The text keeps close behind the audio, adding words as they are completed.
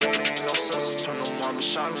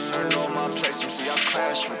I'll trace them, see I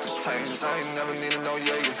crash with the Titans. I ain't never need no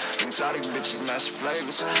Jaeger. Exotic bitches, match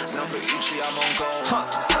flavors. Number Ichi, I'm on gold.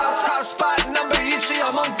 Top spot, number Ichi,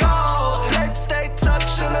 I'm on gold. Late stay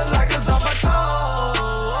touch, and look like it's on my toe.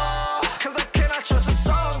 Cause I cannot trust a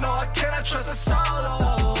soul, no, I cannot trust a soul.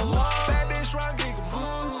 Bad bitch, run,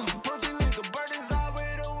 giggle. Pussy leave the burdens out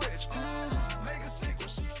with a witch. Make a sequel.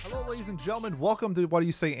 Hello, ladies and gentlemen. Welcome to What Do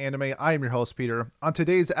You Say Anime. I am your host, Peter. On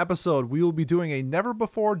today's episode, we will be doing a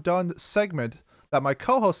never-before-done segment that my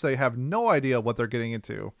co-hosts today have no idea what they're getting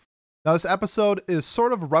into. Now, this episode is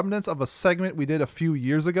sort of remnants of a segment we did a few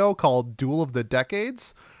years ago called Duel of the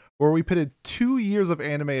Decades, where we pitted 2 years of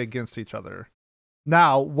anime against each other.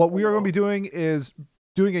 Now, what we are going to be doing is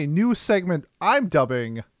doing a new segment I'm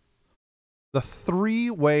dubbing the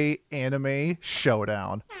Three-Way Anime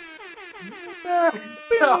Showdown.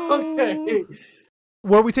 Okay.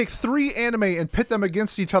 Where we take 3 anime and pit them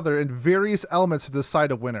against each other in various elements to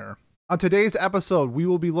decide a winner. On today's episode, we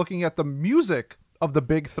will be looking at the music of the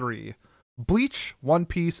big 3, Bleach, One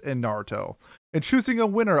Piece, and Naruto, and choosing a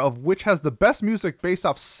winner of which has the best music based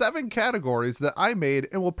off 7 categories that I made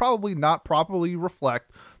and will probably not properly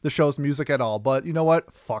reflect the show's music at all, but you know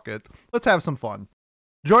what? Fuck it. Let's have some fun.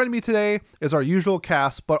 Joining me today is our usual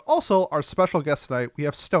cast, but also our special guest tonight. We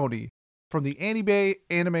have Stony from the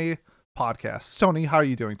Anime podcast. Stony, how are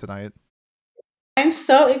you doing tonight? I'm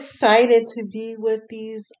so excited to be with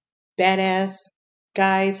these badass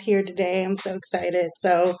guys here today. I'm so excited.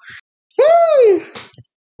 So, woo!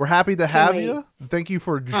 We're happy to have wait. you. Thank you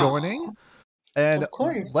for joining. And Of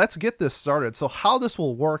course. let's get this started. So how this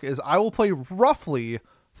will work is I will play roughly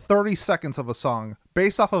 30 seconds of a song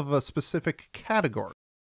based off of a specific category.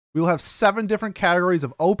 We will have 7 different categories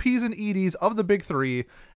of OPs and EDs of the big 3,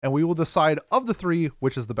 and we will decide of the 3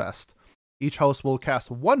 which is the best. Each host will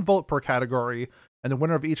cast 1 vote per category, and the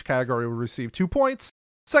winner of each category will receive 2 points.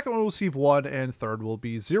 Second one will receive 1, and third will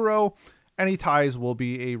be 0. Any ties will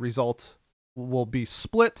be will be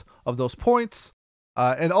split of those points.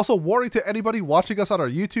 And also warning to anybody watching us on our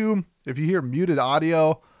YouTube, if you hear muted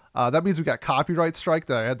audio, that means we got copyright strike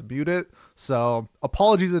that I had to mute it. So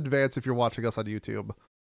apologies in advance if you're watching us on YouTube.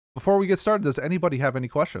 Before we get started, does anybody have any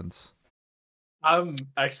questions? I'm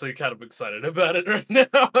actually kind of excited about it right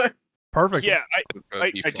now. Perfect. Yeah,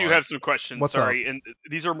 I do have some questions. What's Sorry, and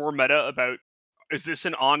these are more meta about, is this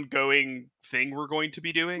an ongoing thing we're going to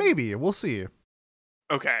be doing? Maybe. We'll see.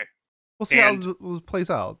 Okay. We'll see how it plays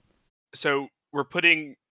out. So we're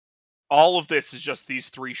putting all of this is just these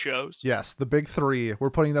 3 shows? Yes, the big 3. We're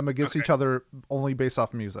putting them against each other only based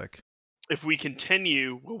off music. If we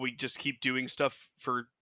continue, will we just keep doing stuff for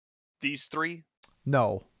these 3?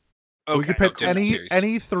 No. Okay. We could pick Okay.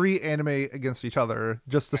 any 3 anime against each other.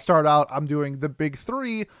 Just to start out, I'm doing the big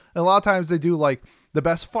 3, and a lot of times they do like the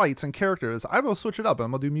best fights and characters. I'm gonna switch it up and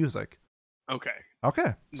I'm gonna do music. Okay.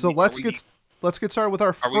 Okay. So let's get started with our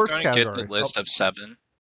Are first we going to category. get the list of 7?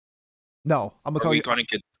 No, I'm gonna Are tell we you. going to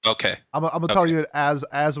get? Okay. I'm gonna tell you it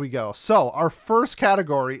as we go. So our first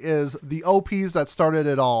category is the OPs that started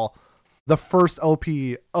it all. The first OP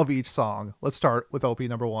of each song. Let's start with OP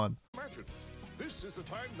number 1. Imagine, this is the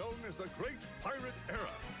time known as the Great Pirate Era.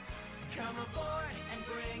 Come aboard and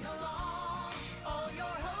bring along all your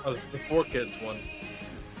hopes. Oh, it's the 4 Kids one.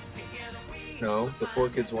 No, the 4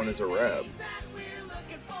 Kids one is a rap.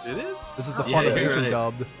 It is? This is the Yeah, you're Funimation right.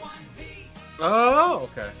 dubbed. Oh,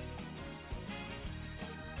 okay.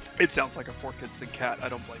 It sounds like a 4 Kids thing, Cat. I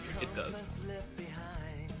don't blame you. It does.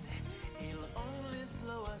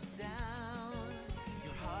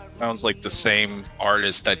 Sounds like the same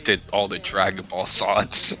artist that did all the Dragon Ball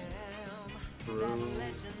songs. True.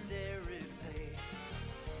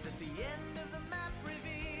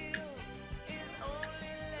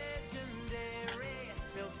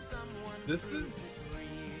 This is...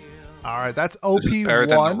 All right, that's OP This is better than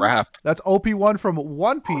the 1. rap. That's OP1 from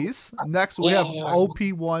One Piece. Next, we have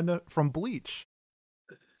OP1 from Bleach.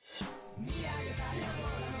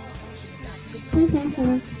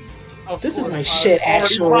 This is my shit,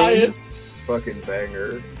 actually. Fucking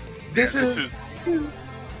banger. This This is... is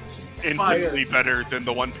infinitely better than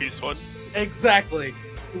the One Piece one. Exactly.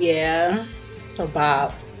 Yeah. So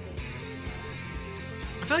Bob.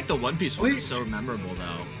 I feel like the One Piece one is so memorable,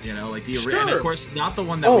 though. You know, like Sure. and of course, not the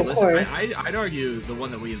one that Oh, we of listen. course. I'd argue the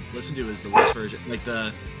one that we listen to is the worst version. Like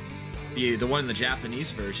the one in the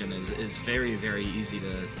Japanese version is very, very easy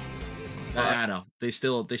to. I don't know. They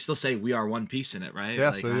still say we are One Piece in it, right?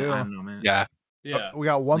 Yes, like, they do. I don't know, man. Yeah. Yeah. We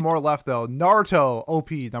got one more left though. Naruto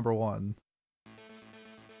OP number 1.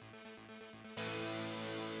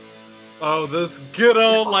 Oh, this good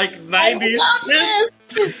old, like, 90s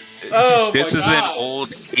shit. Oh, This my is God. an old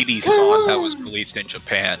 80s song that was released in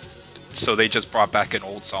Japan. so they just brought back an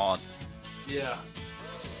old song. Yeah.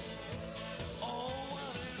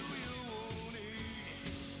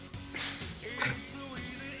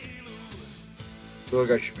 I feel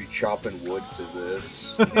like I should be chopping wood to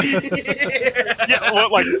this. Yeah,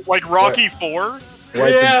 like Rocky 4?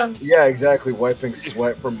 Yeah, exactly. Wiping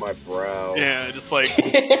sweat from my brow. Yeah, just like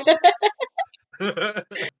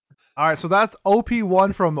All right, so that's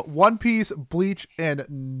OP1 from One Piece, Bleach, and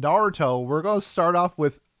Naruto. We're going to start off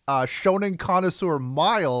with Shonen connoisseur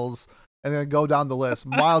Miles, and then go down the list.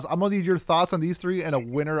 Miles, I'm going to need your thoughts on these three and a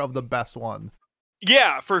winner of the best one.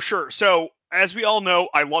 yeah, for sure. So, as we all know,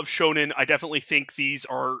 I love shonen. I definitely think these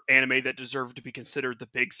are anime that deserve to be considered the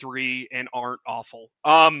big three and aren't awful.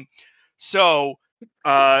 So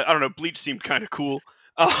I don't know. Bleach seemed kind of cool.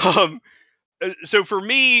 So for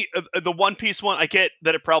me, the One Piece one, I get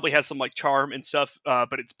that it probably has some like charm and stuff,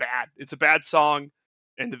 but it's bad. It's a bad song,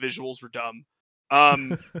 and the visuals were dumb.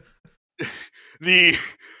 The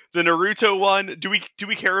Naruto one, do we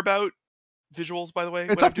care about visuals? By the way,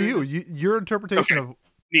 It's up to you. Your interpretation of.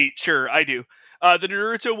 Neat, sure, I do. The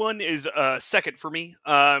Naruto one is second for me.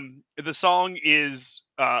 The song is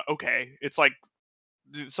okay. It's like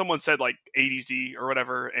someone said like 80s or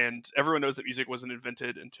whatever, and everyone knows that music wasn't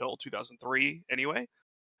invented until 2003 anyway,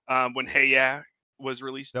 when Hey Ya was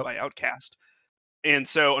released by Outkast. And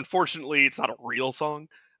so, unfortunately, it's not a real song.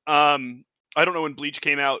 I don't know when Bleach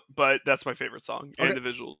came out, but that's my favorite song. Okay. And the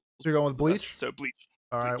visuals. So you're going with Bleach? So Bleach.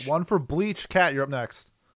 All right, one for Bleach. Kat, you're up next.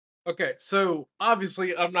 Okay, so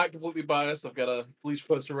obviously I'm not completely biased. I've got a Bleach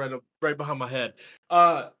poster right behind my head.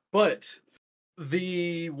 But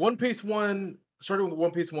the One Piece one, starting with the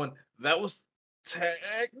One Piece one, that was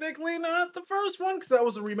technically not the first one because that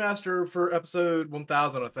was a remaster for episode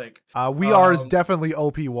 1000, I think. We Are is definitely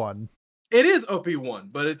OP1. It is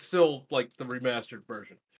OP1, but it's still like the remastered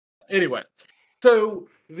version. Anyway, so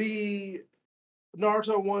the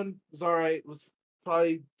Naruto one was alright. Was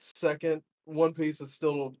probably second. One Piece is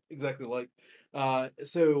still exactly like.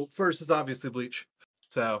 So first is obviously Bleach.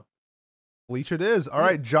 So Bleach it is. All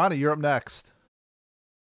right, Johnny, you're up next.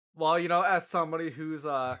 Well, as somebody who's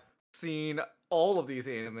seen all of these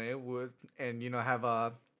anime and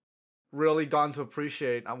have really gotten to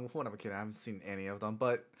appreciate. What am I kidding? I haven't seen any of them,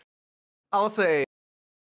 but I'll say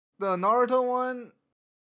the Naruto one.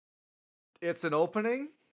 It's an opening.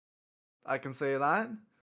 I can say that.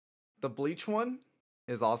 The Bleach one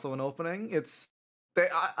is also an opening.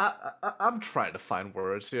 I'm trying to find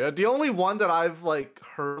words here. The only one that I've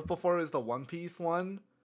heard before is the One Piece one.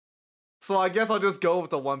 So I guess I'll just go with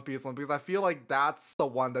the One Piece one because I feel like that's the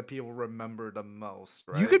one that people remember the most,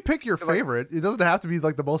 right? You could pick your favorite. It doesn't have to be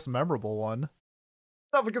the most memorable one.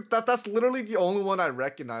 No, because that's literally the only one I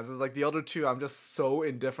recognize. Is the other two I'm just so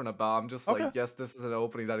indifferent about. I'm just yes, this is an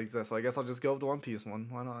opening that exists. So I guess I'll just go with the One Piece one.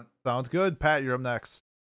 Why not? Sounds good. Pat, you're up next.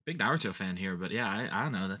 Big Naruto fan here, but yeah, I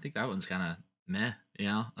don't know. I think that one's kind of meh.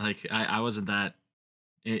 I wasn't that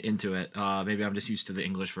into it. Maybe I'm just used to the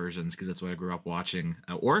English versions because that's what I grew up watching,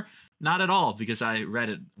 or not at all because I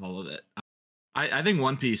read all of it. I think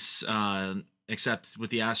One Piece, except with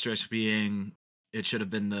the asterisk being it should have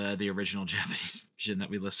been the original Japanese version that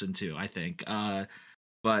we listened to. I think,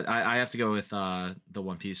 but I have to go with the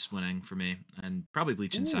One Piece winning for me, and probably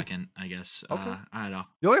Bleach in second. I guess. Okay. I don't know.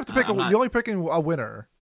 You only have to pick you're only picking a winner.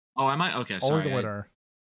 Oh, am I? Okay, sorry. Only the winner.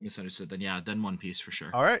 I misunderstood. Then One Piece for sure.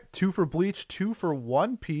 All right, 2 for Bleach, 2 for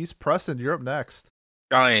One Piece. Preston, you're up next.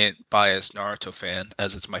 Giant biased Naruto fan,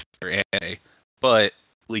 as it's my favorite anime, but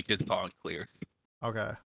Bleach is on clear.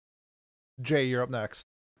 Okay. Jay, you're up next.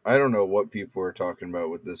 I don't know what people are talking about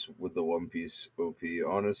with the One Piece OP.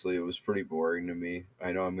 Honestly, it was pretty boring to me.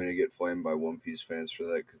 I know I'm going to get flamed by One Piece fans for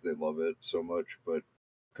that because they love it so much, but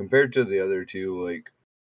compared to the other two,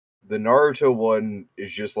 the Naruto one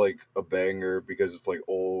is just a banger because it's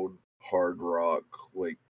old hard rock,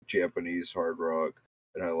 Japanese hard rock,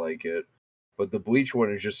 and I like it. But the Bleach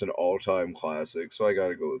one is just an all-time classic, so I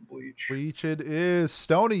gotta go with Bleach. Bleach it is.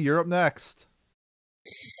 Stony, you're up next.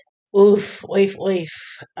 Oof.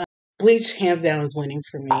 Bleach hands down is winning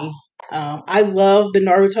for me. I love the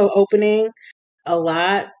Naruto opening a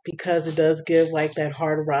lot because it does give that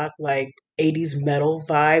hard rock 80s metal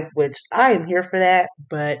vibe, which I am here for that.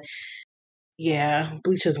 But yeah,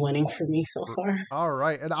 Bleach is winning for me so far. All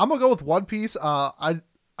right, and I'm gonna go with One Piece. I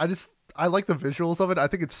like the visuals of it. I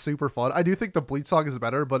think it's super fun. I do think the Bleach song is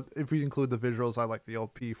better, but if we include the visuals, I like the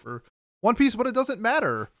OP for One Piece. But it doesn't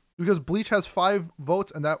matter because Bleach has 5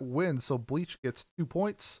 votes and that wins. So Bleach gets 2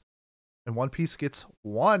 points and One Piece gets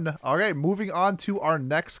 1. All right, moving on to our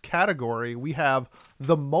next category. We have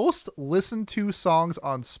the most listened to songs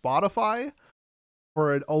on Spotify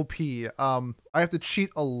for an OP. I have to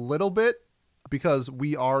cheat a little bit because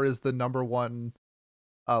We Are is the number one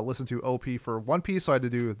listen to OP for One Piece, so I had to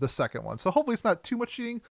do the second one. So hopefully it's not too much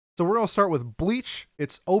cheating. So we're gonna start with Bleach.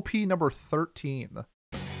 It's OP number 13.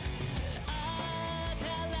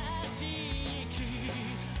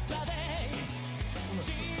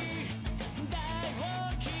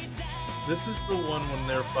 This is the one when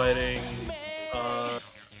they're fighting.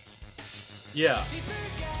 Yeah.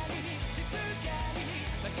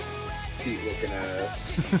 Feet looking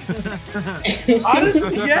ass.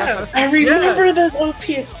 Honestly, yeah. I remember this OP.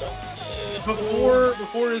 It's so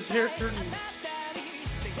Before his hair turned,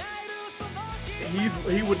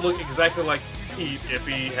 he would look exactly like Pete if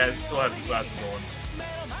he still had his glasses on.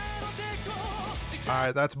 All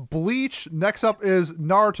right, that's Bleach. Next up is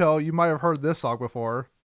Naruto. You might have heard this song before.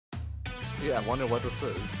 Yeah, I wonder what this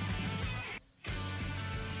is.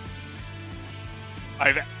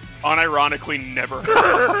 I've unironically never heard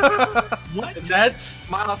of What? That's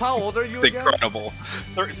Miles, how old are you again? Incredible.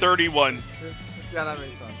 31. Yeah, that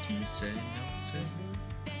makes sense.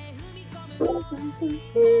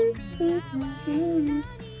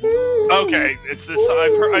 Okay, it's this.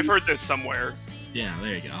 I've heard this somewhere. Yeah,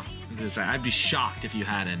 there you go. I was gonna say, I'd be shocked if you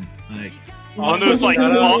hadn't. Like, On those like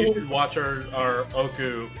Shout out, long, you should watch our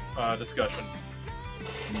Oku discussion.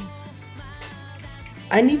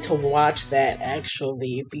 I need to watch that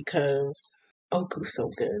actually because Oku's so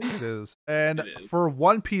good. It is. And It is. for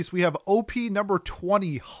One Piece, we have OP number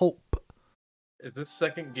 20, Hope. Is this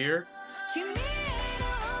second gear?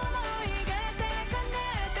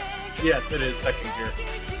 Yes, it is second gear.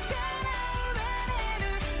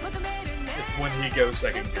 It's when he goes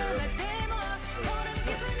second gear.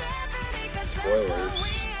 Spoilers.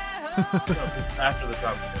 No, it's after the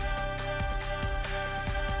top.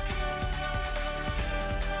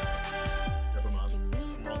 Never mind.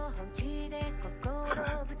 Wrong.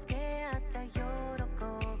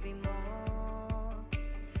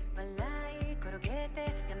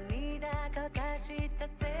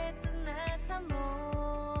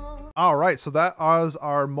 All right, so that is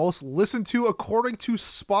our most listened to according to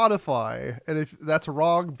Spotify. And if that's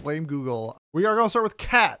wrong, blame Google. We are going to start with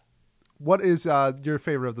Kat. What is your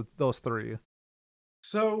favorite of those three?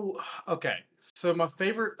 So, okay. So my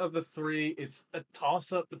favorite of the three, it's a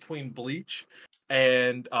toss-up between Bleach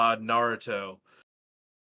and Naruto.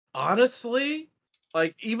 Honestly,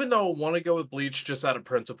 like, even though I want to go with Bleach just out of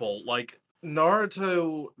principle, like,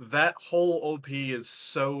 Naruto, that whole OP is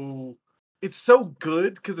so... It's so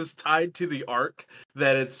good because it's tied to the arc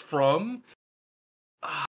that it's from.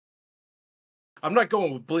 I'm not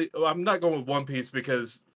going with I'm not going with One Piece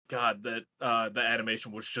because God, that the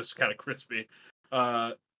animation was just kind of crispy.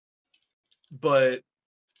 But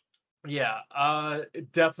yeah,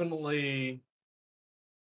 definitely.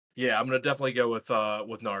 Yeah, I'm gonna definitely go with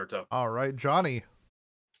Naruto. All right, Johnny.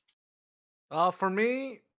 For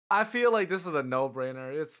me, I feel like this is a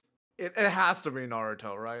no-brainer. It has to be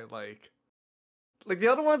Naruto, right? Like the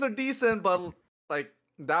other ones are decent, but like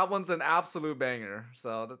that one's an absolute banger.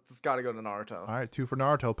 So that's got to go to Naruto. All right, 2 for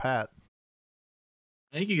Naruto, Pat.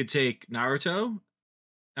 I think you could take Naruto,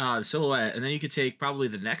 Silhouette, and then you could take probably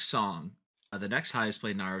the next song, the next highest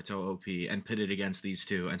played Naruto OP, and pit it against these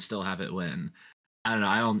two and still have it win. I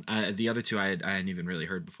don't know. The other two I hadn't even really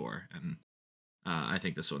heard before, and I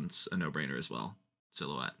think this one's a no-brainer as well.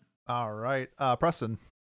 Silhouette. All right, Preston.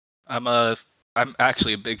 I'm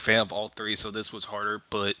actually a big fan of all three, so this was harder,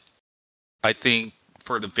 but I think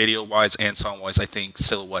for the video wise and song wise, I think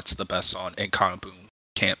Silhouette's the best song, and Boom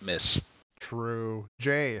can't miss. True.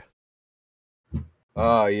 Jay.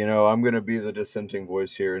 I'm gonna be the dissenting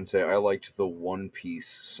voice here and say I liked the One Piece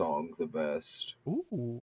song the best.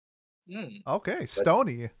 Ooh. Okay,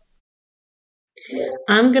 Stony.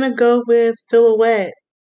 I'm gonna go with Silhouette.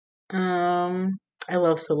 I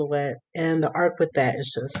love Silhouette, and the arc with that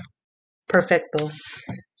is just perfecto.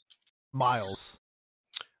 Miles.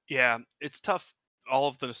 yeah, it's tough. All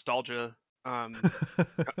of the nostalgia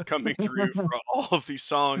coming through for all of these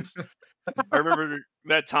songs. I remember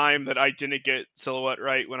that time that I didn't get Silhouette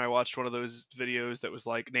right when I watched one of those videos that was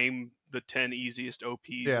like, name the 10 easiest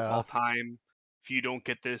OPs of all time. If you don't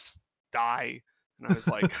get this, die. And I was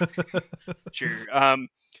like, sure. I'm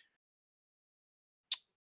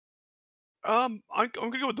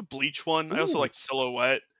gonna go with the Bleach one. I also like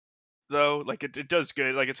Silhouette though. Like it does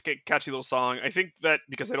good. Like it's a catchy little song. I think that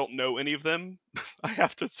because I don't know any of them, I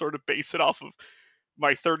have to sort of base it off of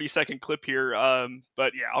my 30-second clip here.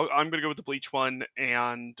 But yeah, I'm gonna go with the Bleach one,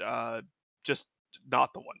 and just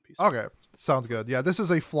not the One Piece. Okay, sounds good. Yeah, this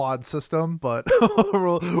is a flawed system, but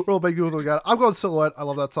we'll make do with what we got. I'm going Silhouette. I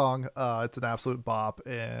love that song. It's an absolute bop,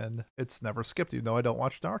 and it's never skipped, even though I don't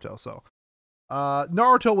watch Naruto. So,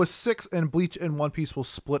 Naruto was 6, and Bleach and One Piece will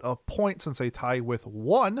split a point since they tie with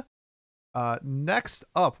 1. Next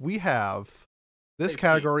up, we have this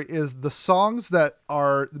category is the songs that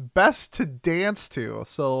are best to dance to.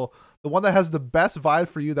 So the one that has the best vibe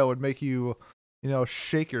for you that would make you,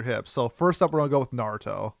 shake your hips. So first up, we're gonna go with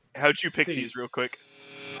Naruto. How'd you pick these real quick?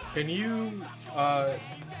 Can you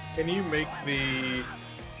make the?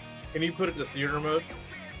 Can you put it to theater mode?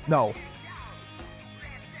 No.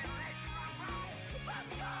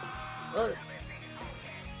 All right.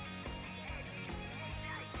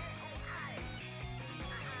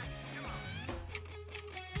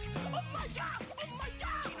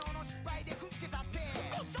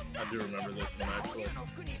 I do remember this one actually.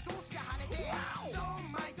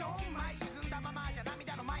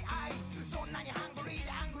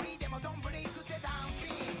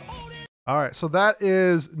 All right, so that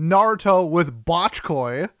is Naruto with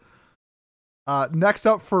Botchkoi. Next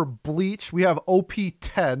up for Bleach, we have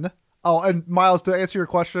OP10. Oh, and Miles, to answer your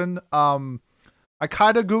question, I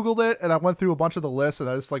kind of Googled it, and I went through a bunch of the lists, and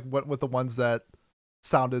I just went with the ones that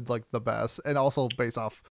sounded like the best, and also based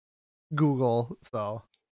off Google. So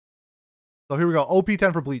here we go.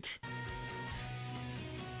 OP10 for Bleach.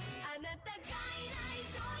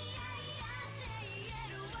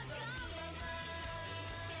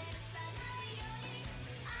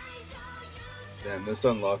 Damn, this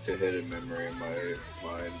unlocked a hidden memory in my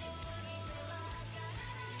mind.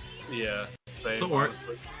 Yeah.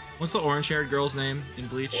 What's the orange-haired girl's name in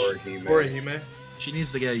Bleach? Orihime. She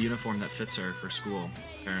needs to get a uniform that fits her for school.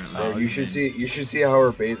 Apparently. Yeah, you should see how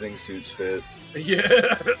her bathing suits fit.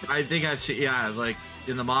 Yeah. I think I've seen. Yeah, like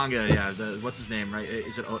in the manga. Yeah. What's his name? Right?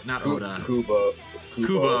 Is it not Oda? Kubo.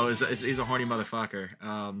 Kubo he's a horny motherfucker.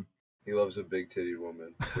 He loves a big titted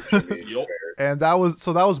woman. Which I mean, fair. And that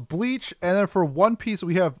was Bleach, and then for One Piece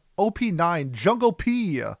we have OP9 Jungle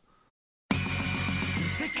P.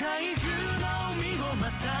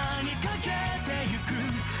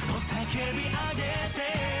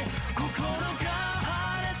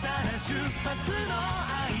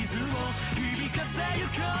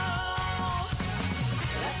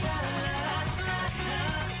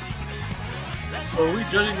 Are we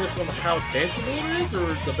judging this on how danceable it is,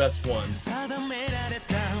 or the best one?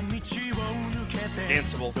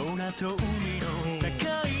 Danceable.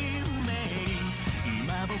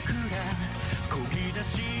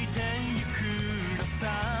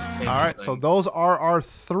 All right, so those are our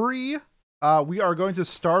 3. We are going to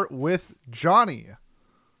start with Johnny.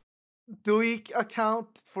 Do we account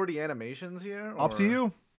for the animations here? Up to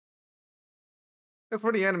you. As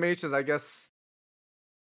for the animations, I guess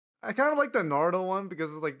I kind of like the Naruto one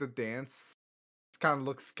because it's like the dance. It kind of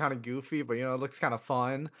looks kind of goofy, but it looks kind of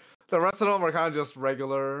fun. The rest of them are kind of just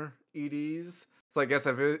regular EDs. So I guess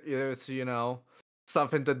if it's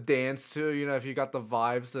something to dance to, if you got the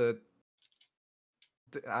vibes that.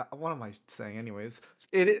 What am I saying, anyways?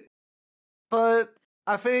 But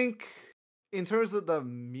I think in terms of the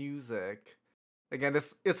music, again,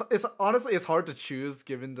 it's honestly it's hard to choose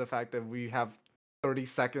given the fact that we have 30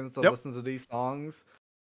 seconds to listen to these songs.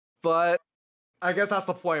 But I guess that's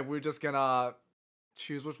the point. We're just gonna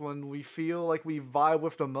choose which one we feel like we vibe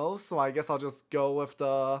with the most. So I guess I'll just go with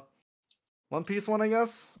the One Piece one, I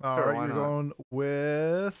guess. All right, you're going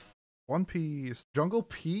with One Piece Jungle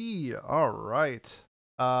P. All right.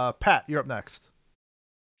 Pat, you're up next.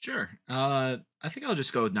 Sure. I think I'll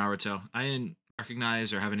just go with Naruto. I didn't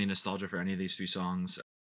recognize or have any nostalgia for any of these 3 songs,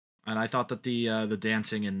 and I thought that the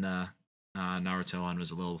dancing in the Naruto one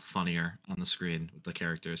was a little funnier on the screen with the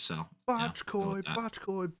characters. So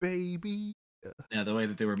Botchkoi, baby. Yeah, the way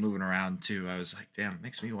that they were moving around too, I was like, damn, it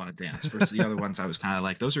makes me want to dance. Versus the other ones, I was kind of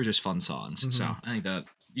like, those are just fun songs. Mm-hmm. So I think that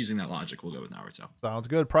using that logic, we'll go with Naruto. Sounds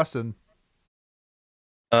good, Preston.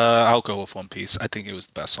 I'll go with One Piece. I think it was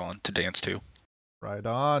the best song to dance to. Right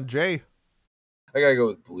on, Jay. I gotta go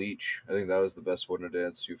with Bleach. I think that was the best one to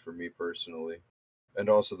dance to for me personally, and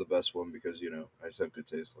also the best one because I just have good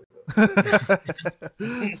taste like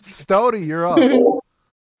that. Stody, you're up.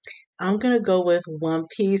 I'm gonna go with One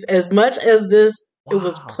Piece. As much as it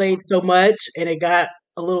was played so much and it got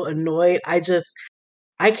a little annoyed, I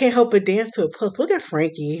can't help but dance to it. Plus, look at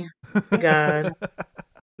Frankie. Oh my God.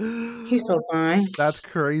 He's so fine. That's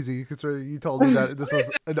crazy. You told me that this was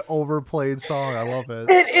an overplayed song. I love it.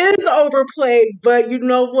 It is overplayed, but you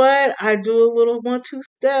know what? I do a little 1-2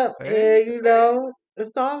 step, and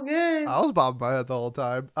it's all good. I was bobbing my head the whole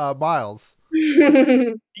time. Miles.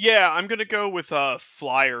 Yeah, I'm gonna go with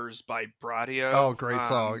 "Flyers" by Bradio. Oh, great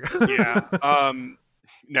song. Yeah.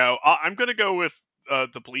 No, I'm gonna go with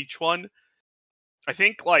the Bleach one. I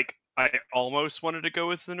think like I almost wanted to go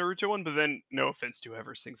with the Naruto one, but then no offense to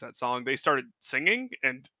whoever sings that song, they started singing,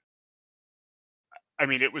 and I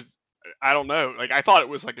mean it was I don't know, like I thought it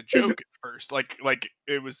was like a joke at first, like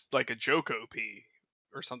it was like a joke OP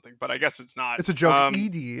or something, but I guess it's not. It's a joke,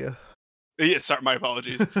 Edie. Yeah, sorry, my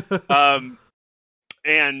apologies. And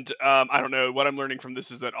I don't know. What I'm learning from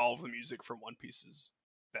this is that all of the music from One Piece is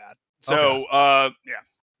bad. So yeah,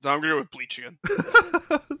 so I'm gonna go with Bleach again.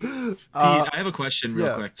 Pete, I have a question real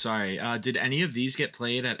yeah. quick. Sorry. Did any of these get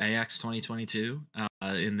played at AX 2022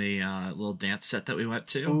 in the little dance set that we went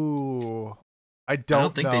to? Ooh, I I don't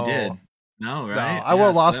don't think know. they did. No, No, right? I would have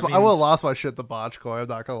Yeah, so lost. that I would have means- lost my shit. The botchkoi. I'm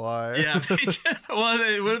not gonna lie. Yeah, me too. Well,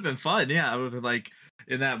 it would have been fun. Yeah, I would have been like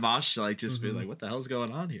in that mosh, like just be Mhm. like, "What the hell's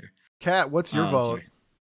going on here?" Kat, what's your vote?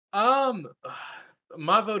 Sorry.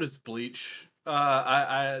 My vote is Bleach.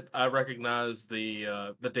 I recognize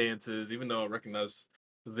the dances, even though I recognize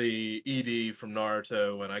the ED from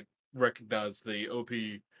Naruto, and I recognize the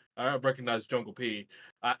OP. I recognize Jungle P.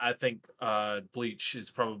 I think Bleach is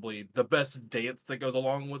probably the best dance that goes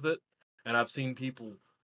along with it, and I've seen people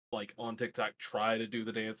like on TikTok try to do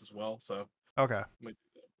the dance as well. So Okay, I might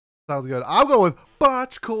do that. sounds good. I'll go with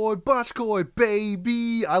Botchkoi,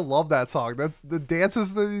 baby. I love that song. That the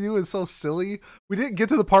dances that they do is so silly. We didn't get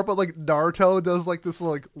to the part, but like Naruto does like this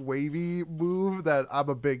like wavy move that I'm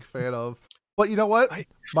a big fan of. But you know what?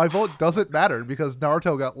 My vote doesn't matter because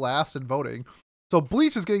Naruto got last in voting. So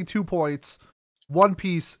Bleach is getting 2 points. One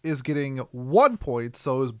Piece is getting 1 point.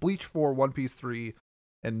 So it was Bleach 4, One Piece 3,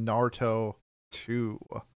 and Naruto 2.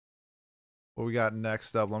 What we got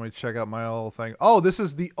next up? Let me check out my little thing. Oh, this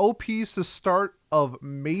is the OPs to start of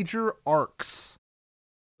major arcs.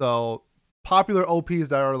 So popular OPs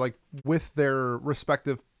that are like with their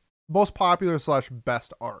respective most popular /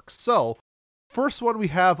 best arcs. So first one we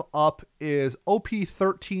have up is OP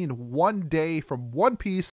 13 One Day from One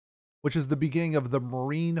Piece, which is the beginning of the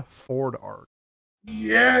Marine Ford arc.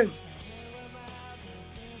 Yes.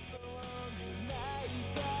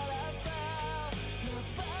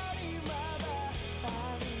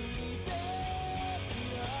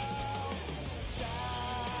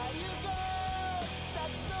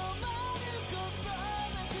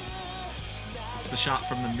 It's the shot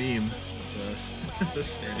from the meme, the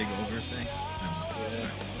standing over thing. Sorry.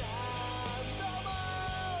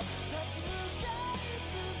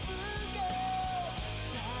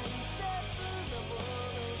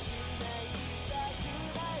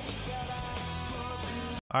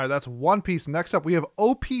 All right, that's One Piece. Next up, we have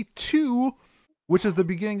OP2, which is the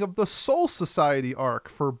beginning of the Soul Society arc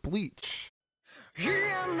for Bleach.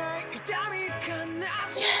 Yeah.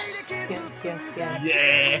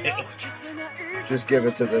 Just give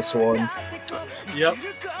it to this one. Yep.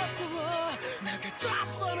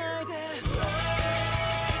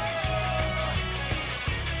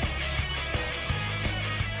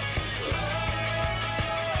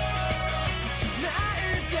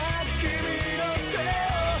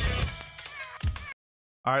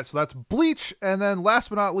 All right, so that's Bleach. And then last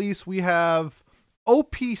but not least, we have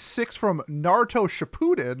OP6 from Naruto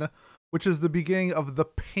Shippuden, which is the beginning of the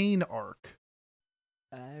Pain arc.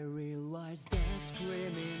 I realize that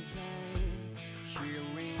screaming pain,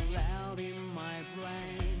 hearing loud in my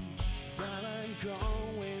brain, but I'm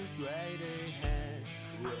going straight ahead.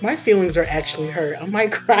 My feelings are actually hurt. I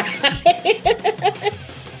might cry.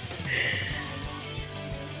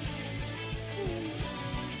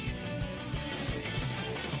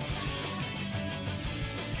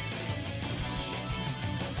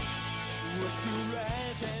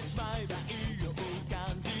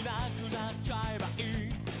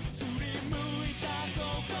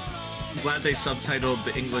 I'm glad they subtitled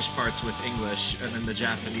the English parts with English and then the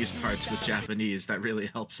Japanese parts with Japanese. That really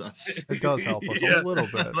helps us. It does help us Yeah. a little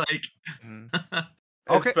bit. Like,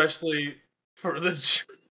 Okay. Especially for the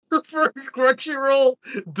for Crunchyroll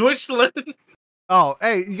Deutschland. Oh,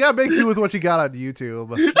 hey, you gotta make do with what you got on YouTube.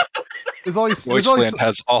 There's only Deutschland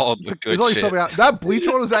has all the good there's only shit. so many. That Bleach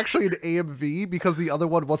one was actually an AMV because the other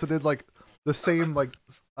one wasn't in like the same like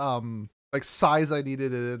size I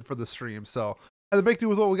needed it in for the stream. So I had to make do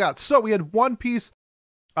with what we got. So we had One Piece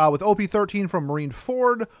with OP13 from Marine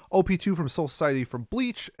Ford, OP2 from Soul Society from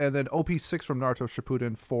Bleach, and then OP6 from Naruto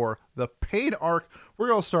Shippuden for the Pain arc. We're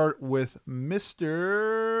gonna start with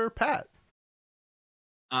Mr. Pat.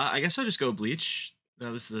 I guess I'll just go Bleach.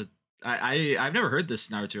 That was the I've never heard this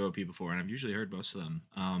Naruto OP before, and I've usually heard most of them.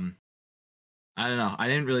 I don't know. I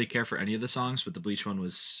didn't really care for any of the songs, but the Bleach one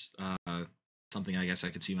was something I guess I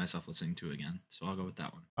could see myself listening to again. So I'll go with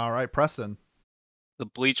that one. All right, Preston. The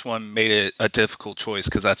Bleach one made it a difficult choice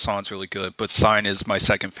because that song's really good, but Sign is my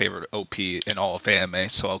second favorite OP in all of anime,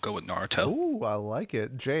 so I'll go with Naruto. Ooh, I like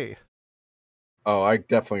it. Jay. Oh, I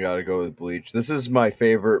definitely got to go with Bleach. This is my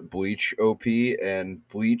favorite Bleach OP, and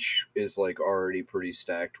Bleach is like already pretty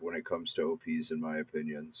stacked when it comes to OPs, in my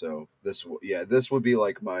opinion. So this would be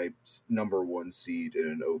like my number one seed in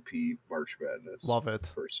an OP March Madness. Love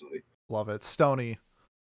it. Personally. Love it. Stony.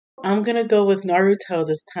 I'm gonna go with Naruto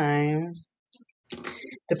this time.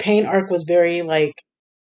 The pain arc was very like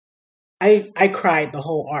I cried the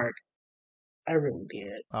whole arc. I really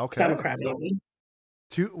did. 'Cause Okay. I'm a crybaby.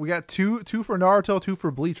 We got two for Naruto, 2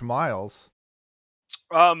 for Bleach. Miles.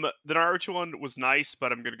 The Naruto one was nice,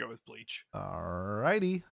 but I'm gonna go with Bleach.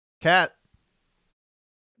 Alrighty. Cat.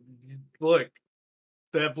 Look,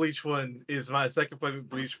 that Bleach one is my second favorite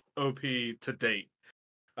Bleach OP to date.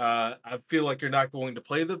 I feel like you're not going to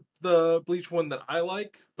play the Bleach one that I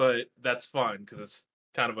like, but that's fine because it's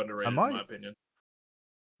kind of underrated in my opinion.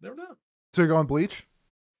 Never know. So you're going Bleach?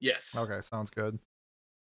 Yes. Okay, sounds good.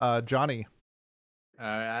 Johnny.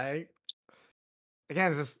 Alright. Again,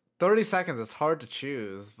 it's just 30 seconds. It's hard to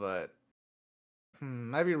choose, but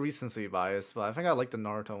maybe recency bias, but I think I like the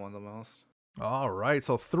Naruto one the most. All right,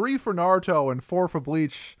 so 3 for Naruto and 4 for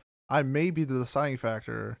Bleach. I may be the deciding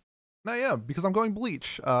factor. No, yeah, because I'm going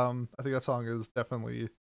Bleach. I think that song is definitely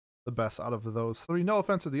the best out of those 3. No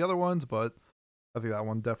offense to the other ones, but I think that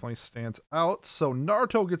one definitely stands out. So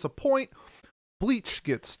Naruto gets a point. Bleach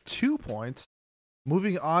gets 2 points.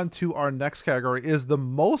 Moving on to our next category is the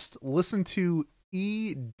most listened to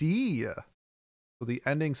ED. So the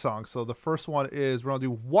ending song. So the first one is, we're going to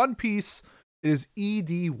do One Piece. It is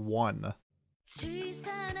ED1. 小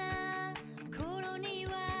さな頃に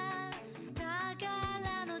は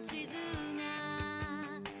宝の地図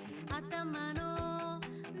が頭の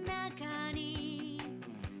中に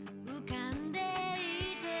浮かんで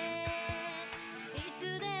いてい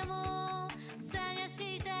つでも探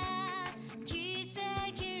した奇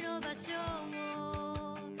跡の場所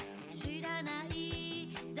を知らな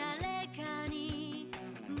い誰かに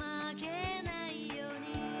負けないよう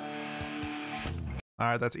に All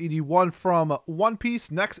right, that's ED1 from One Piece.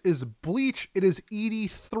 Next is Bleach. It is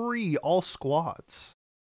ED3, all squads.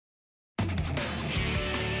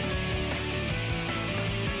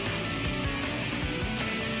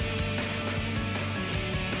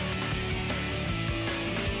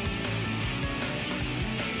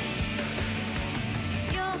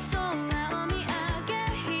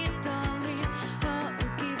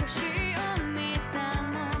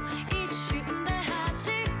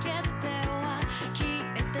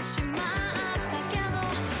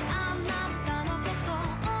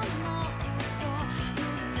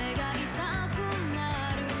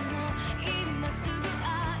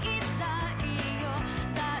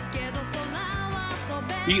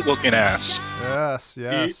 Eat looking ass. Yes,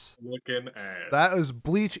 yes. Looking ass. That is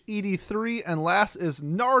Bleach ED3, and last is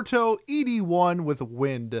Naruto ED1 with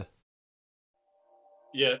Wind.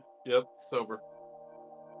 Yeah, yep, it's over.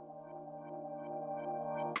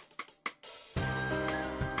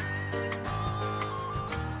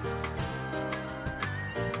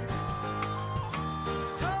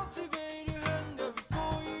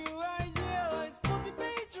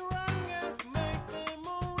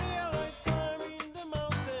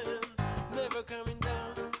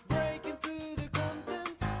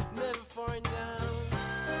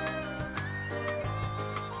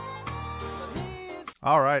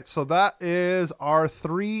 All right, so that is our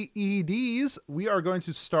 3 EDs. We are going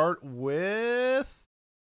to start with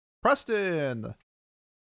Preston.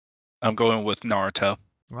 I'm going with Naruto.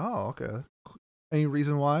 Oh, okay. Any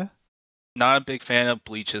reason why? Not a big fan of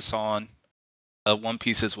Bleach's song. One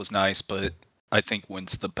Piece's was nice, but I think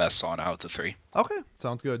Wind's the best song out of the 3. Okay,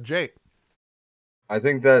 sounds good. Jake. I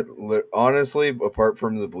think that honestly, apart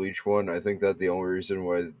from the Bleach one, I think that the only reason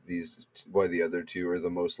why the other 2 are the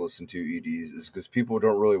most listened to EDs is because people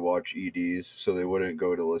don't really watch EDs, so they wouldn't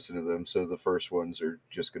go to listen to them. So the first ones are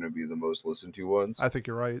just going to be the most listened to ones. I think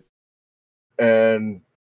you're right. And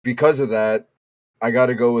because of that, I got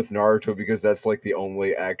to go with Naruto because that's like the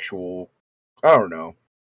only actual. I don't know.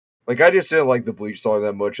 Like, I just didn't like the Bleach song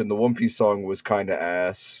that much, and the One Piece song was kind of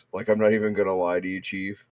ass. Like, I'm not even gonna lie to you,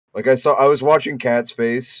 Chief. Like, I was watching Cat's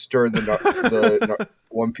face during the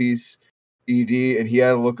One Piece ED, and he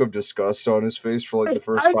had a look of disgust on his face for like the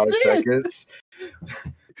first 5 seconds.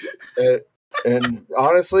 and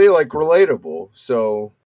honestly, like, relatable.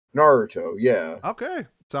 So, Naruto, yeah. Okay,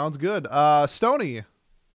 sounds good. Stony.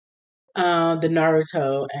 The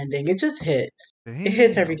Naruto ending, it just hits. It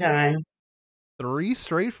hits every time. 3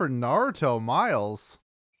 straight for Naruto, Miles.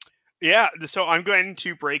 Yeah, so I'm going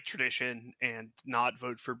to break tradition and not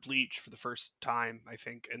vote for Bleach for the first time, I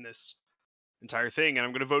think, in this entire thing, and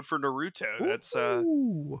I'm going to vote for Naruto.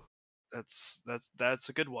 Ooh. That's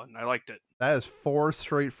a good one. I liked it. That is 4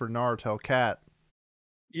 straight for Naruto. Cat.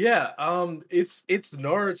 Yeah, it's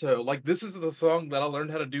Naruto. Like, this is the song that I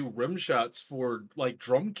learned how to do rim shots for, like,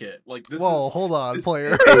 drum kit. Like, this Whoa, is hold on, this-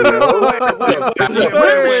 player. It's a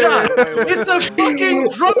rim shot. It's a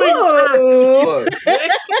fucking drumming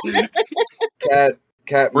Look,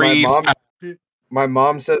 Cat, Breathe. my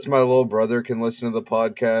mom says my little brother can listen to the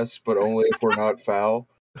podcast, but only if we're not foul.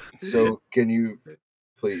 So can you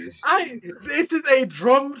please? This is a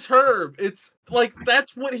drum term. It's like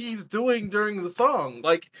that's what he's doing during the song.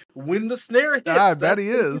 Like when the snare hits, I bet that's he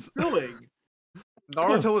what is. he's doing.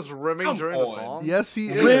 Naruto is rimming Come during the on. song. Yes, he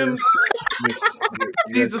Rim- is.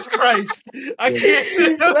 Jesus Christ! I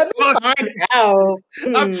can't. Let me find out.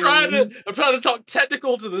 I'm trying to talk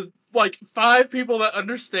technical to the like 5 people that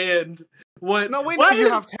understand what. No, we know what you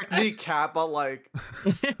is- have technique, Cat, but like,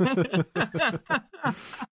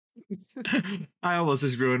 I almost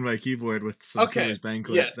just ruined my keyboard with some Okay, Killers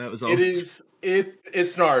Banquet. yes, That was all. it is.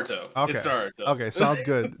 It's Naruto. Okay. It's Naruto. Okay, sounds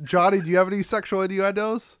good. Johnny, do you have any sexual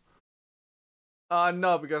innuendos?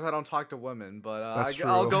 no, because I don't talk to women. But That's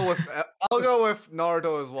I'll true. go with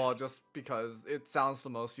Naruto as well, just because it sounds the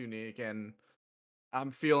most unique, and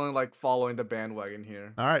I'm feeling like following the bandwagon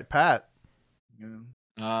here. All right, Pat.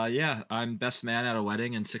 Yeah, I'm best man at a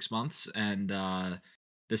wedding in 6 months, and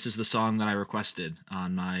this is the song that I requested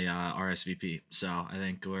on my RSVP. So I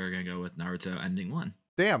think we're gonna go with Naruto ending 1.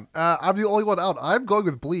 Damn, I'm the only one out. I'm going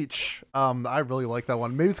with Bleach. I really like that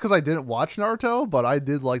one. Maybe it's because I didn't watch Naruto, but I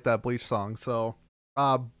did like that Bleach song. So,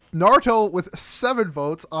 Naruto with 7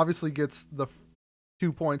 votes obviously gets the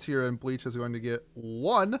 2 points here, and Bleach is going to get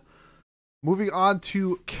 1. Moving on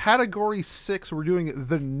to category 6, we're doing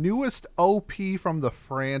the newest OP from the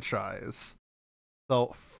franchise.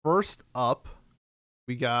 So first up,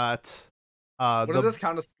 we got What does this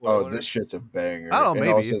count as spoilers? Oh, this shit's a banger. I don't know,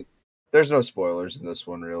 And maybe. also, there's no spoilers in this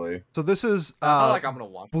one, really. So this is It's not like I'm gonna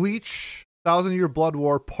watch it. Bleach 1,000 Year Blood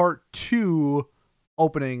War Part 2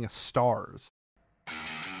 opening stars.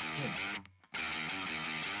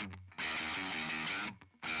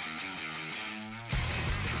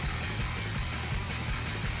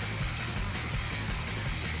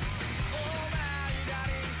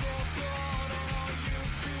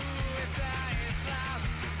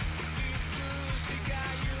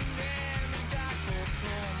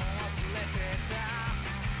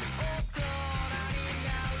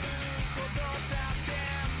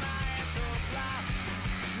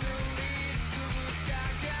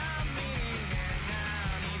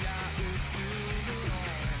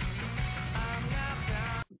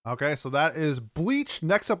 Okay, so that is Bleach.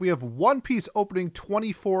 Next up, we have One Piece opening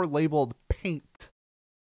 24 labeled Paint.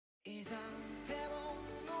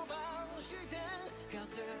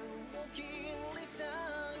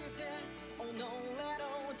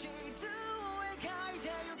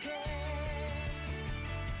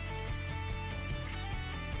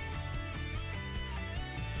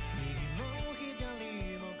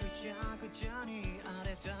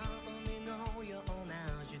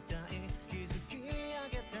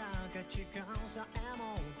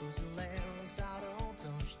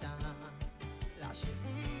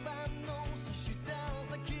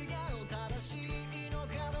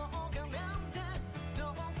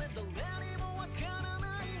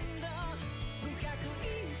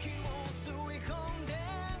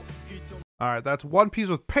 All right, that's One Piece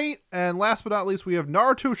with Paint. And last but not least, we have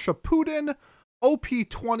Naruto Shippuden.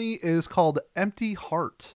 OP20 is called Empty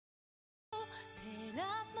Heart.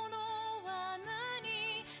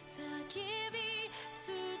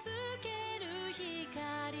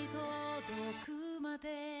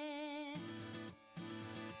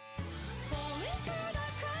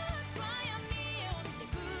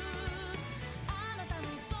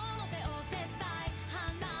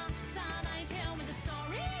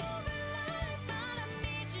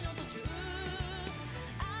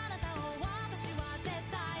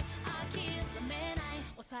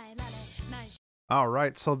 All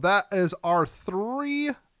right, so that is our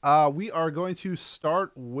 3. We are going to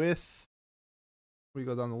start with. We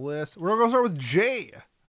go down the list. We're going to start with Jay.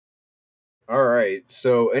 All right.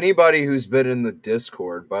 So anybody who's been in the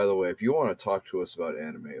Discord, by the way, if you want to talk to us about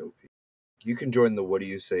anime OP, you can join the What Do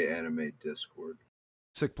You Say Anime Discord.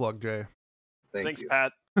 Sick plug, Jay. Thanks,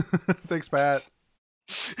 Pat. Thanks, Pat.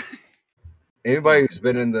 Anybody who's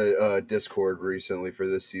been in the Discord recently for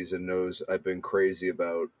this season knows I've been crazy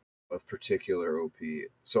about a particular OP.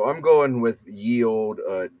 So I'm going with ye old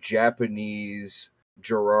Japanese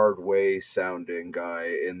Gerard Way sounding guy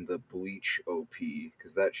in the Bleach OP,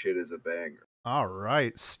 because that shit is a banger. All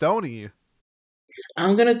right, Stony.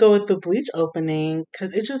 I'm gonna go with the Bleach opening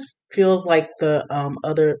because it just feels like the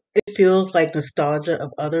other. It feels like nostalgia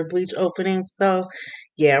of other Bleach openings. So,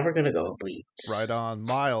 yeah, we're gonna go with Bleach. Right on,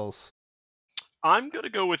 Miles. I'm gonna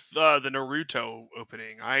go with the Naruto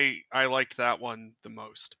opening. I liked that one the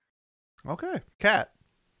most. Okay, Cat.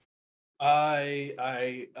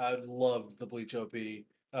 I love the Bleach OP.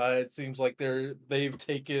 It seems like they've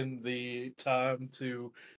taken the time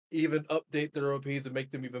to even update their OPs and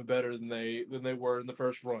make them even better than they were in the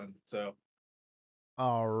first run. So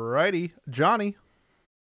Alrighty, Johnny.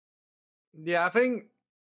 Yeah, I think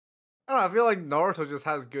I don't know. I feel like Naruto just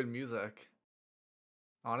has good music.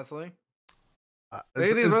 Honestly,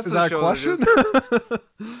 maybe the rest Is of the that a shows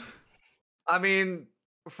question? I mean,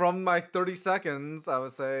 from my 30 seconds, I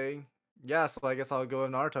would say yes. So I guess I'll go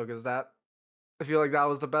with Naruto because I feel like that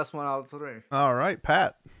was the best one out of the three. All right,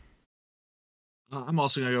 Pat. I'm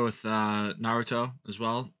also gonna go with Naruto as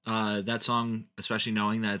well. That song, especially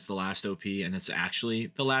knowing that it's the last OP and it's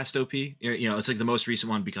actually the last OP. You know, it's like the most recent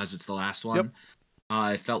one because it's the last one.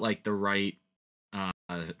 Yep. It felt like the right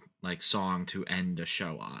like song to end a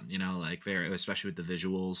show on. You know, like very, especially with the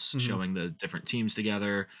visuals showing the different teams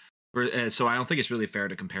together. So I don't think it's really fair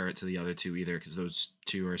to compare it to the other two either, because those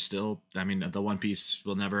two are still. I mean, the One Piece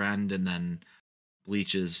will never end, and then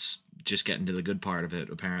Bleach is just getting to the good part of it,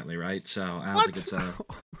 apparently, right? So I don't think it's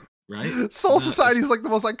right. Soul Society is like the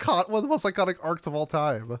most one of the most iconic arcs of all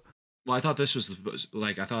time. Well, I thought this was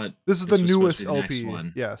like I thought this is the newest the OP. next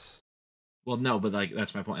one. Yes. Well, no, but like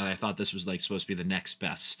that's my point. I thought this was like supposed to be the next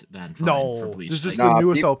best. Then for Bleach. This is just like, the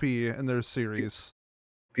newest OP in their series.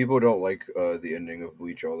 People don't like the ending of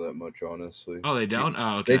Bleach all that much, honestly. Oh, they don't?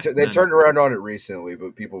 Oh, okay. They've turned around on it recently,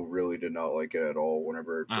 but people really did not like it at all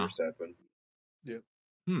whenever it first happened. Yeah.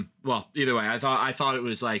 Well, either way, I thought it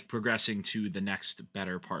was like progressing to the next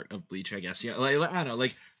better part of Bleach, I guess. Yeah, like I don't know,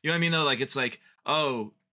 like you know what I mean though. Like it's like,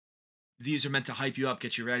 oh, these are meant to hype you up,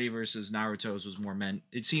 get you ready. Versus Naruto's was more meant.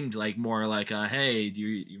 It seemed like more like, hey, do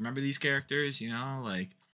you remember these characters? You know,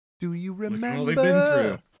 like, do you remember? Look what all they've been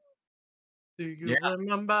through. Do you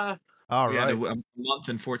remember? All we right. had a month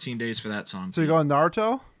and 14 days for that song. So you're going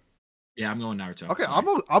Naruto? Yeah, I'm going Naruto. Okay,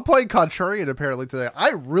 sorry. I'm playing Contrarian apparently today. I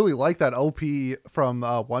really like that OP from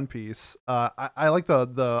One Piece. I like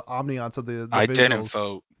the ambiance of the I visuals. didn't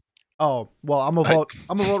vote. Oh well, I'm gonna vote.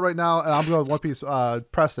 I'm gonna vote right now, and I'm going One Piece.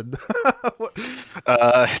 Preston.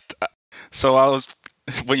 So I was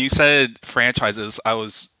when you said franchises, I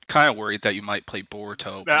was kind of worried that you might play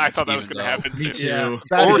Boruto. I thought that was going to happen Me too. too. Yeah.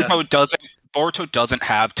 Boruto doesn't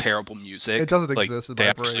have terrible music. It doesn't like, exist in they my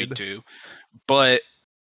actually brain. do. But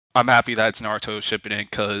I'm happy that it's Naruto shipping in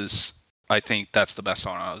because I think that's the best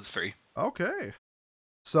song out of the three. Okay.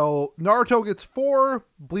 So Naruto gets 4,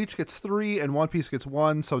 Bleach gets 3, and One Piece gets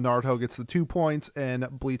 1. So Naruto gets the 2 points, and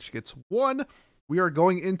Bleach gets 1. We are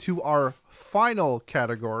going into our final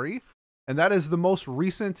category, and that is the most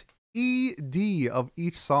recent ED of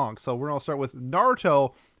each song. So we're going to start with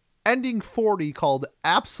Naruto ending 40 called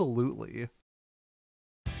Absolutely.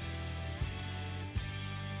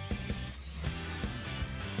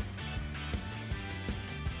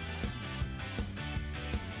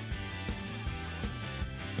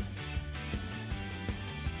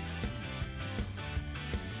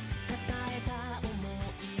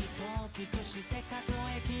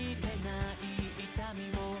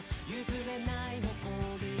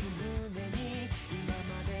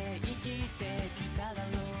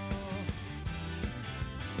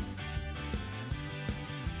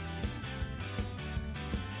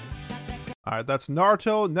 All right, that's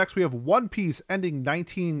Naruto. Next, we have One Piece ending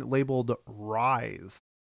 19 labeled Rise.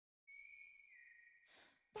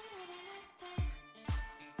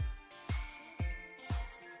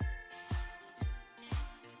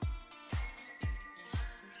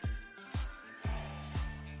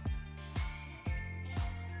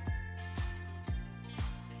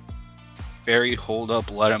 Very hold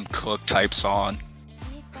up, let him cook type song.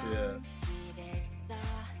 Yeah.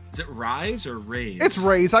 Is it Rise or Raise? It's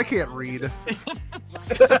Raise. I can't read.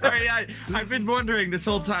 Sorry, I've been wondering this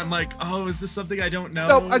whole time, like, oh, is this something I don't know?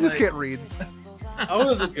 Nope, I just can't read. I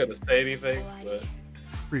wasn't gonna say anything, but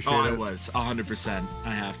Appreciate I it. was 100%. I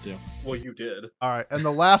have to. well, you did. All right, and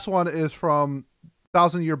the last one is from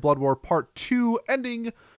 1,000 Year Blood War Part 2 ending.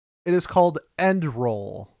 It is called End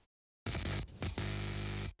Roll.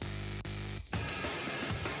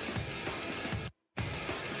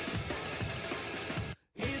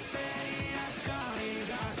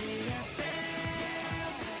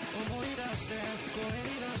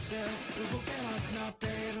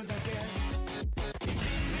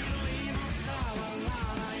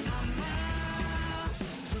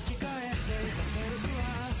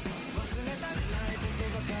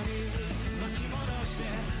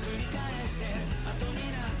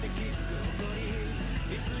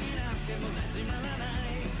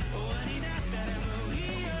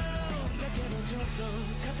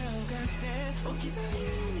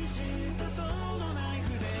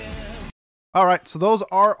 All right, so those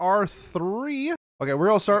are our 3. Okay, we're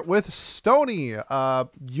gonna start with Stony.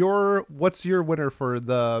 What's your winner for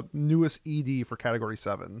the newest ED for category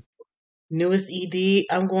 7? Newest ED,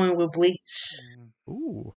 I'm going with Bleach.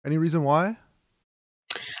 Ooh, any reason why?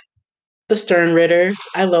 The Stern Ritters.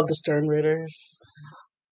 I love the Stern Ritters.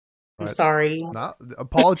 I'm Right. sorry. Not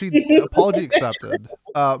apology accepted.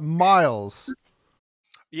 Miles.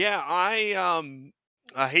 Yeah,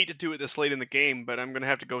 I hate to do it this late in the game, but I'm gonna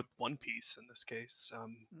have to go with One Piece in this case.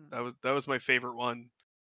 That was my favorite one.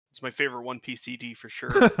 It's my favorite One Piece CD for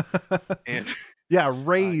sure. And yeah,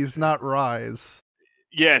 raise, not rise.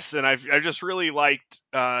 yes, and I've just really liked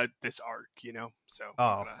this arc, you know. So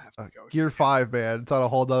I'm gonna have to go with Gear 5, man. It's on a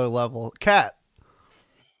whole nother level. Cat.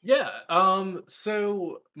 Yeah.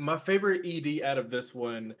 So my favorite ED out of this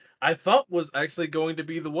one, I thought was actually going to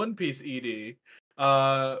be the One Piece ED.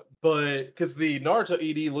 But because the Naruto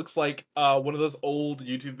ED looks like one of those old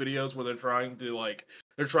YouTube videos where they're trying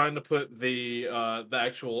to put the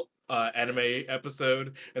actual anime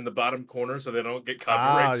episode in the bottom corner so they don't get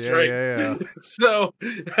copyright strike. Yeah. So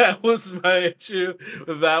that was my issue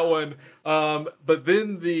with that one. But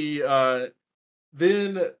then the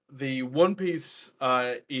One Piece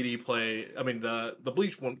ED play. I mean the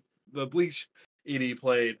Bleach ED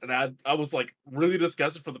played, and I was like really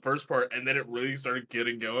disgusted for the first part, and then it really started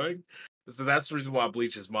getting going. So that's the reason why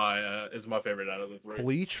Bleach is my favorite out of the 3.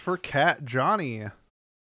 Bleach for Cat. Johnny.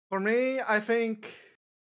 For me, I think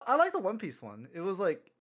I like the One Piece one. It was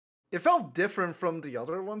like it felt different from the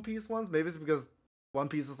other One Piece ones. Maybe it's because One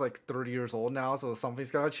Piece is like 30 years old now, so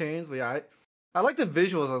something's gotta change. But yeah, I like the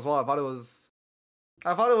visuals as well. I thought it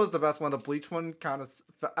was the best one. The Bleach one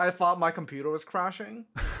I thought my computer was crashing.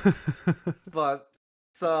 But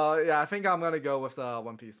so yeah, I think I'm gonna go with the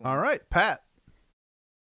One Piece one. All right, Pat.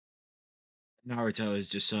 Naruto is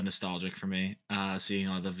just so nostalgic for me, seeing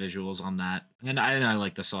all the visuals on that. And I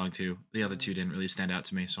like the song too. The other two didn't really stand out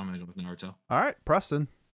to me, so I'm gonna go with Naruto. All right, Preston.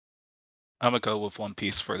 I'm gonna go with One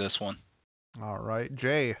Piece for this one. All right,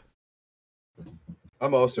 Jay.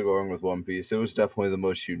 I'm also going with One Piece. It was definitely the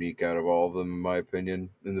most unique out of all of them, in my opinion.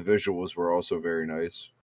 And the visuals were also very nice.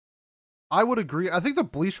 I would agree. I think the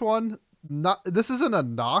Bleach one, this isn't a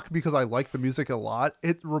knock because I like the music a lot.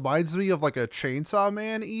 It reminds me of like a Chainsaw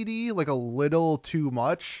Man ED, like a little too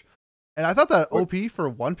much. And I thought that OP for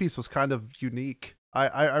One Piece was kind of unique.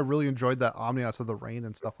 I really enjoyed that Omnias of the Rain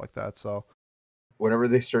and stuff like that. So whenever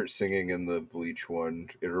they start singing in the Bleach one,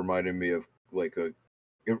 it reminded me of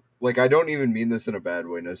I don't even mean this in a bad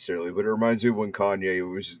way necessarily, but it reminds me of when Kanye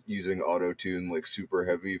was using auto-tune like super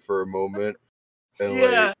heavy for a moment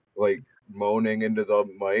and like moaning into the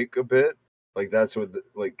mic a bit. Like that's what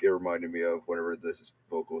it reminded me of whenever this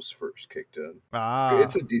vocals first kicked in.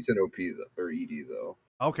 It's a decent OP or ED though.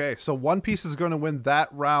 Okay, so One Piece is going to win that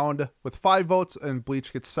round with 5 votes, and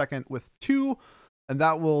Bleach gets second with 2. And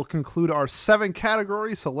that will conclude our 7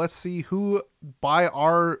 categories. So let's see who, by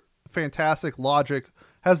our fantastic logic,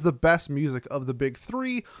 has the best music of the big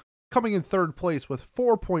 3. Coming in third place with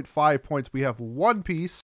 4.5 points, we have One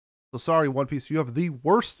Piece. So sorry, One Piece, you have the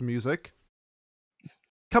worst music.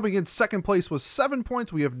 Coming in second place with 7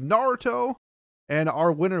 points, we have Naruto. And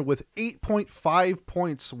our winner with 8.5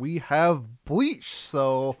 points, we have Bleach.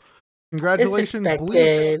 So congratulations,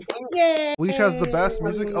 Bleach. Yay! Bleach has the best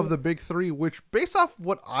music of the big 3, which based off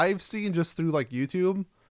what I've seen just through like YouTube,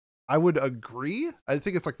 I would agree. I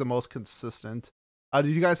think it's like the most consistent. Do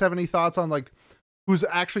you guys have any thoughts on like who's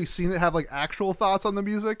actually seen it, have like actual thoughts on the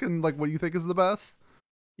music and like what you think is the best?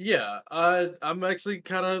 Yeah, I'm actually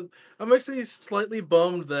slightly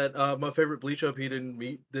bummed that my favorite Bleach OP didn't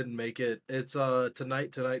make it. It's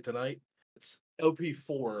tonight. It's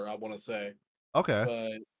OP4, I want to say. Okay.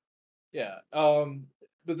 But yeah,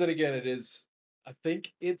 but then again, it is. I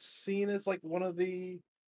think it's seen as like one of the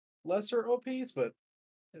lesser OPs, but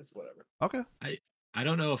it's whatever. Okay. I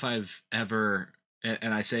don't know if I've ever,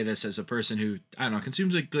 and I say this as a person who I don't know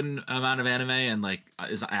consumes a good amount of anime and like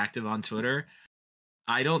is active on Twitter.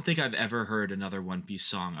 I don't think I've ever heard another One Piece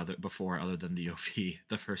song other than the OP,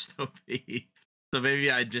 the first OP. So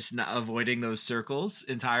maybe I'm just not avoiding those circles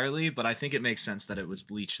entirely, but I think it makes sense that it was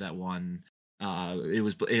Bleach that won.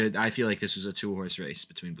 I feel like this was a 2-horse race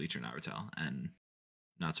between Bleach and Naruto, and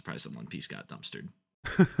not surprised that One Piece got dumpstered.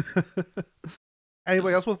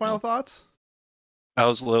 Anybody else with final thoughts? I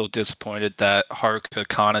was a little disappointed that Haruka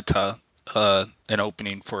Kanata, an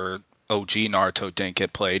opening for OG Naruto, didn't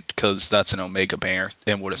get played because that's an Omega banner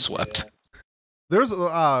and would have swept. Yeah. There's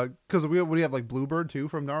because we have like Bluebird too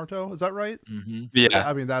from Naruto. Is that right? Mm-hmm. Yeah.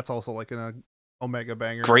 I mean that's also like in a Omega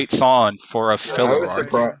banger. Great song for a I filler was arc.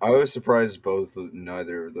 surprised. I was surprised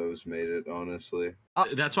neither of those made it. Honestly,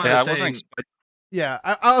 That's why Yeah, I I'm wasn't saying. expecting. Yeah,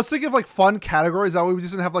 I was thinking of like fun categories. That way we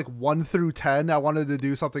just didn't have like 1 through 10. I wanted to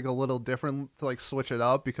do something a little different to like switch it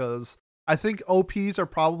up because I think OPs are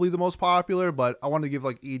probably the most popular, but I wanted to give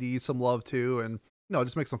like ED some love too, and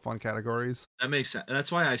just make some fun categories. That makes sense.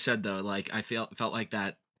 That's why I said though, like I felt like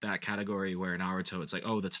that category where Naruto, it's like,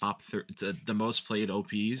 oh, the top the most played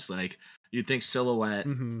OPs. Like you'd think Silhouette,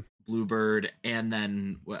 Mm-hmm. Bluebird, and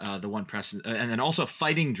then the one Preston, and then also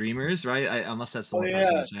Fighting Dreamers, right? Unless that's the one yeah.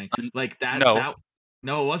 Preston is saying. Like that. No. That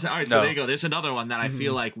no, it wasn't. All right, so No. there you go. There's another one that I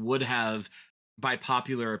feel Mhm. like would have, by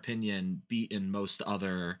popular opinion, beaten most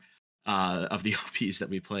other of the OPs that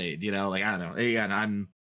we played. Like I don't know. Again, I'm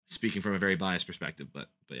speaking from a very biased perspective, but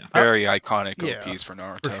yeah. Very iconic Yeah, OPs for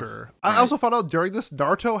Naruto. For sure. I Right. also found out during this,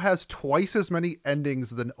 Naruto has twice as many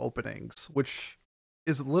endings than openings, which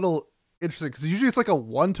is a little interesting because usually it's like a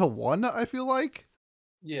 1-to-1, I feel like.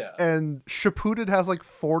 Yeah. And Shippuden has like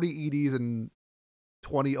 40 EDs and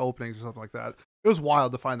 20 openings or something like that. It was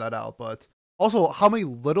wild to find that out, but also how many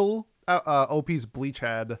little OPs Bleach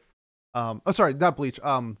had. Sorry, not Bleach.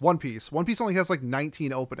 One Piece. One Piece only has like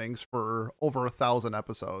 19 openings for over 1,000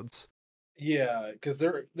 episodes. Yeah, because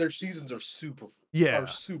their seasons are super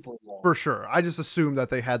long. For sure. I just assumed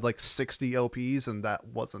that they had like 60 OPs, and that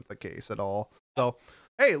wasn't the case at all. So,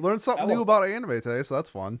 hey, learned something new about anime today, so that's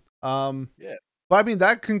fun. Yeah. But I mean,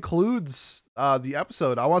 that concludes the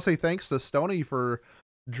episode. I want to say thanks to Stony for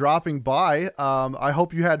dropping by. I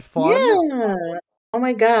hope you had fun. Yeah. Oh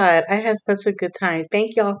my God, I had such a good time.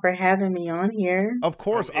 Thank y'all for having me on here. Of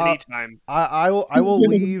course. Anytime. I will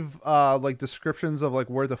leave like descriptions of like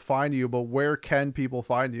where to find you, but where can people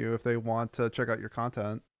find you if they want to check out your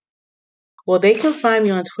content? Well, they can find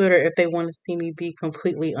me on Twitter if they want to see me be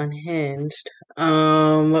completely unhinged.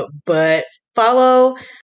 But follow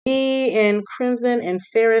me and Crimson and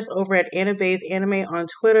Ferris over at Annabase Anime on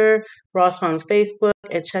Twitter, Ross on Facebook,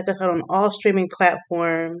 and check us out on all streaming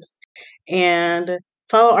platforms. And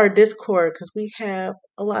follow our Discord because we have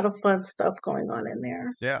a lot of fun stuff going on in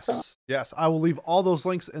there. Yes. I will leave all those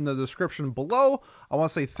links in the description below. I want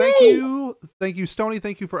to say thank you, Stony.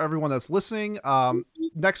 Thank you for everyone that's listening.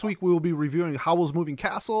 Next week we will be reviewing Howl's Moving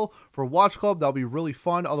Castle for Watch Club. That'll be really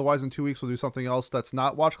fun. Otherwise, in 2 weeks we'll do something else that's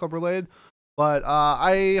not Watch Club related. But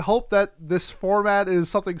I hope that this format is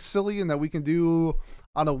something silly and that we can do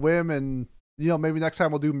on a whim, and maybe next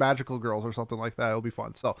time we'll do Magical Girls or something like that. It'll be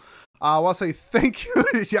fun. So I want to say thank you.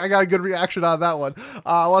 Yeah, I got a good reaction on that one.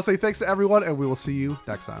 I want to say thanks to everyone, and we will see you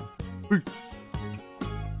next time. Peace.